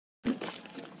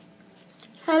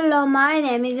Hello, my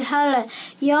name is Helen.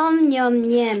 Yum yum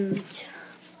yams.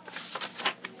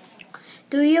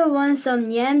 Do you want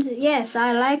some yams? Yes,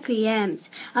 I like yams.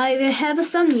 I will have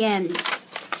some yams.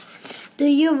 Do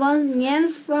you want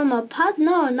yams from a pot?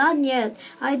 No, not yet.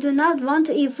 I do not want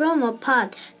to eat from a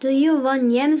pot. Do you want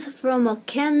yams from a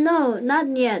can? No,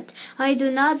 not yet. I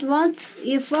do not want to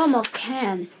eat from a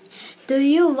can. Do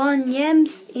you want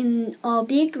yams in a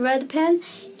big red pan?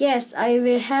 Yes, I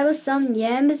will have some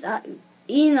yams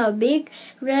in a big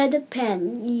red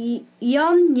pan.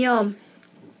 Yum yum.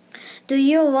 Do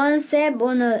you want sap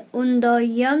on the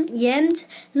yams?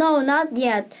 No, not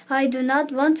yet. I do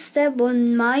not want sap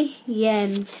on my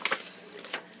yams.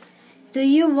 Do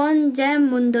you want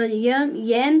jam on the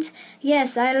yams?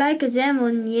 Yes, I like jam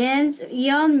on yams.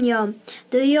 Yum yum.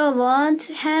 Do you want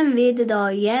ham with the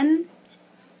yams?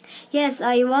 Yes,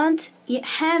 I want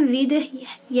ham with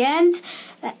yams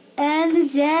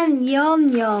and jam. Yum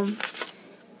yum.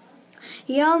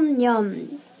 Yum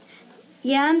yum.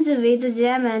 Yams with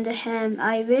jam and ham.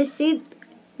 I will sit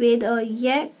with a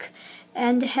yak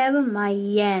and have my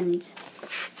yams.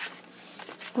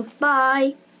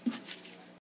 Goodbye.